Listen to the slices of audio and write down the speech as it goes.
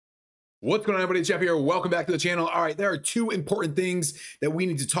What's going on, everybody? Jeff here. Welcome back to the channel. All right, there are two important things that we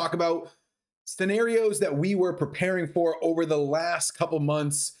need to talk about. Scenarios that we were preparing for over the last couple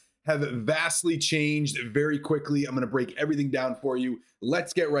months have vastly changed very quickly. I'm going to break everything down for you.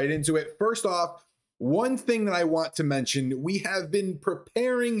 Let's get right into it. First off, one thing that I want to mention, we have been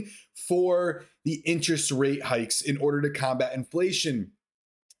preparing for the interest rate hikes in order to combat inflation.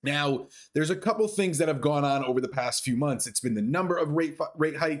 Now, there's a couple things that have gone on over the past few months. It's been the number of rate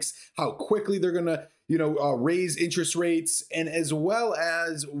hikes, how quickly they're going to, raise interest rates, and as well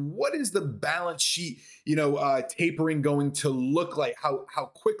as what is the balance sheet, tapering going to look like?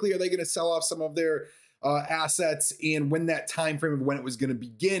 How quickly are they going to sell off some of their assets, and when that time frame of when it was going to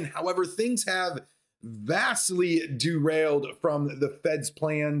begin? However, things have vastly derailed from the Fed's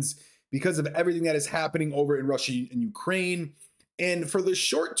plans because of everything that is happening over in Russia and Ukraine. And for the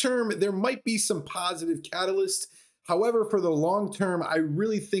short term, there might be some positive catalysts. However, for the long term, I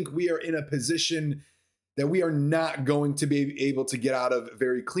really think we are in a position that we are not going to be able to get out of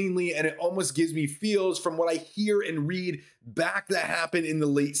very cleanly. And it almost gives me feels from what I hear and read back that happened in the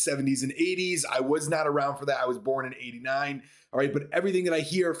late 70s and 80s. I was not around for that. I was born in 89. All right. But everything that I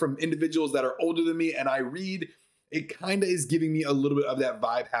hear from individuals that are older than me and I read, it kind of is giving me a little bit of that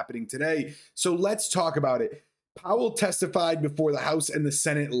vibe happening today. So let's talk about it. Powell testified before the House and the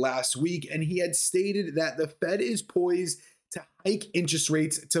Senate last week, and he had stated that the Fed is poised to hike interest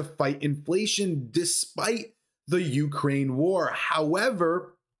rates to fight inflation despite the Ukraine war.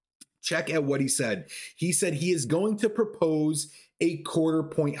 However, check out what he said. He said he is going to propose a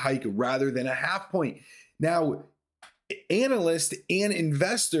 1/4 point hike rather than a 1/2 point. Now, analysts and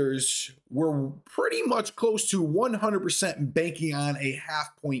investors were pretty much close to 100% banking on a 1/2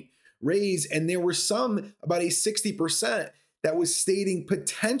 point raise, and there were some, about a 60%, that was stating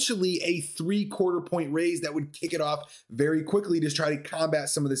potentially a 3/4 point raise that would kick it off very quickly to try to combat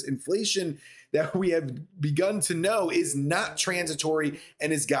some of this inflation that we have begun to know is not transitory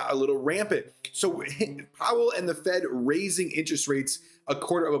and has got a little rampant. So Powell and the Fed raising interest rates a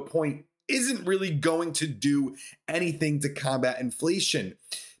 1/4 point isn't really going to do anything to combat inflation.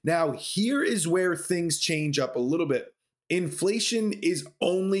 Now, here is where things change up a little bit. Inflation is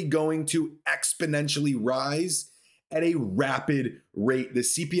only going to exponentially rise at a rapid rate. The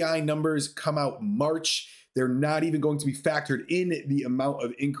CPI numbers come out March. They're not even going to be factored in the amount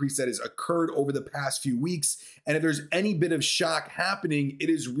of increase that has occurred over the past few weeks. And if there's any bit of shock happening, it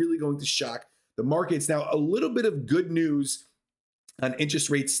is really going to shock the markets. Now, a little bit of good news on interest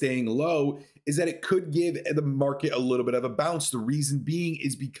rates staying low is that it could give the market a little bit of a bounce. The reason being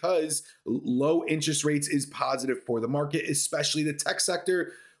is because low interest rates is positive for the market, especially the tech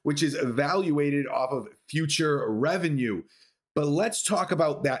sector, which is evaluated off of future revenue. But let's talk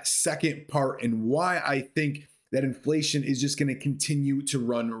about that second part and why I think that inflation is just going to continue to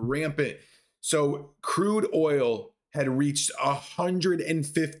run rampant. So crude oil had reached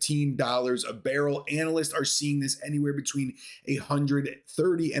 $115 a barrel. Analysts are seeing this anywhere between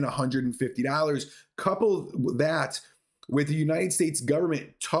 $130 and $150. Couple that with the United States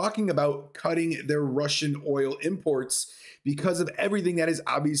government talking about cutting their Russian oil imports because of everything that has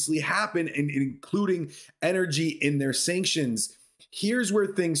obviously happened, and including energy in their sanctions. Here's where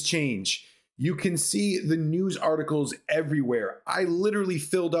things change. You can see the news articles everywhere. I literally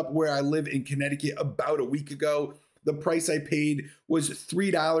filled up where I live in Connecticut about a week ago. The price I paid was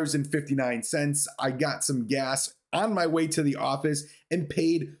 $3.59. I got some gas on my way to the office and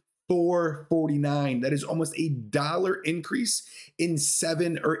paid $4.49. That is almost $1 increase in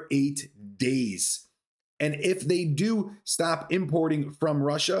 7 or 8 days. And if they do stop importing from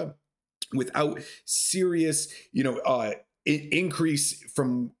Russia without serious, increase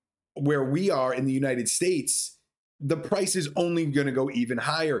from where we are in the United States, the price is only going to go even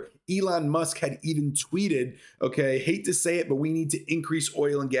higher. Elon Musk had even tweeted, okay, hate to say it, but we need to increase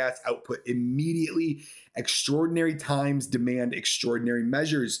oil and gas output immediately. Extraordinary times demand extraordinary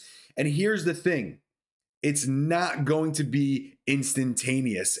measures. And here's the thing. It's not going to be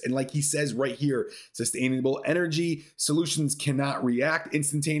instantaneous. And like he says right here, sustainable energy solutions cannot react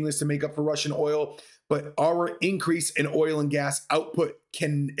instantaneously to make up for Russian oil. But our increase in oil and gas output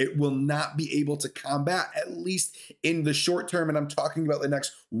will not be able to combat, at least in the short term. And I'm talking about the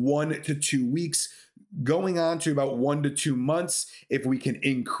next 1 to 2 weeks, going on to about 1 to 2 months. If we can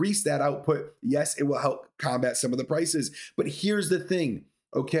increase that output, yes, it will help combat some of the prices. But here's the thing,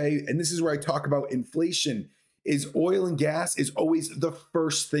 okay? And this is where I talk about inflation, is oil and gas is always the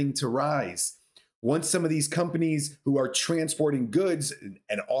first thing to rise. Once some of these companies who are transporting goods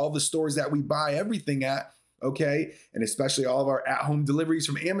and all the stores that we buy everything at, okay, and especially all of our at-home deliveries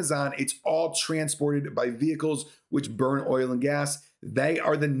from Amazon, it's all transported by vehicles which burn oil and gas. they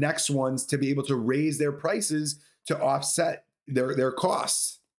are the next ones to be able to raise their prices to offset their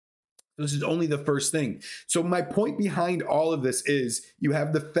costs. This is only the first thing. So my point behind all of this is you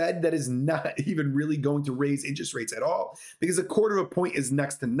have the Fed that is not even really going to raise interest rates at all, because a quarter of a point is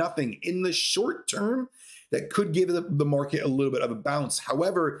next to nothing. In the short term, that could give the market a little bit of a bounce.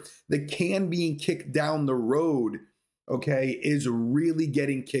 However, the can being kicked down the road, okay, is really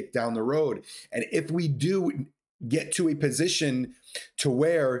getting kicked down the road. And if we do get to a position to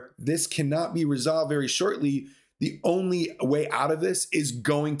where this cannot be resolved very shortly, the only way out of this is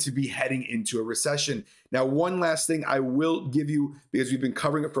going to be heading into a recession. Now, one last thing I will give you, because we've been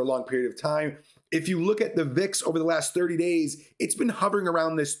covering it for a long period of time. If you look at the VIX over the last 30 days, it's been hovering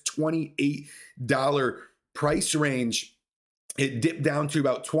around this $28 price range. It dipped down to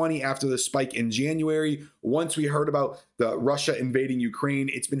about 20 after the spike in January. Once we heard about the Russia invading Ukraine,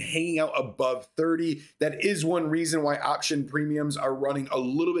 it's been hanging out above 30. That is one reason why option premiums are running a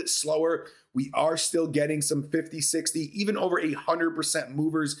little bit slower. We are still getting some 50, 60, even over 100%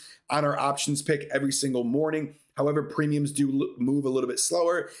 movers on our options pick every single morning. However, premiums do move a little bit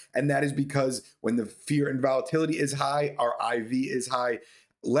slower, and that is because when the fear and volatility is high, our IV is high.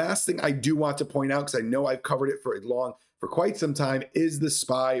 Last thing I do want to point out, because I know I've covered it for quite some time, is the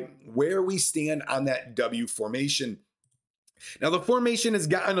SPY, where we stand on that W formation. Now, the formation has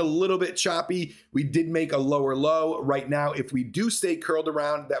gotten a little bit choppy. We did make a lower low. Right now, if we do stay curled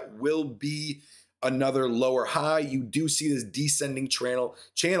around, that will be another lower high. You do see this descending channel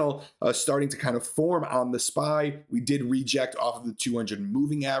starting to kind of form on the SPY. We did reject off of the 200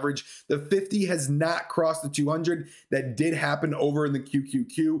 moving average. The 50 has not crossed the 200. That did happen over in the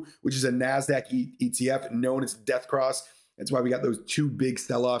QQQ, which is a NASDAQ ETF known as Death Cross. That's why we got those two big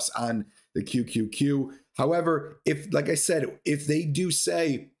sell-offs on the QQQ. However, like I said, if they do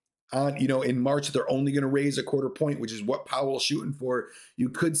say in March that they're only going to raise a quarter point, which is what Powell's shooting for, you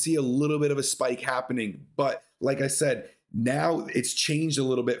could see a little bit of a spike happening. But like I said, now it's changed a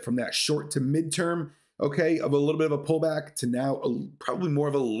little bit from that short to midterm, okay, of a little bit of a pullback to now probably more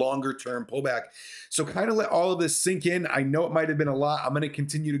of a longer term pullback. So kind of let all of this sink in. I know it might have been a lot. I'm going to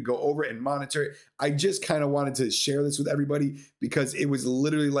continue to go over it and monitor it. I just kind of wanted to share this with everybody because it was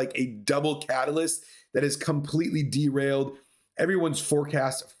literally like a double catalyst that has completely derailed everyone's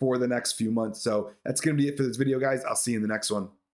forecast for the next few months. So that's going to be it for this video, guys. I'll see you in the next one.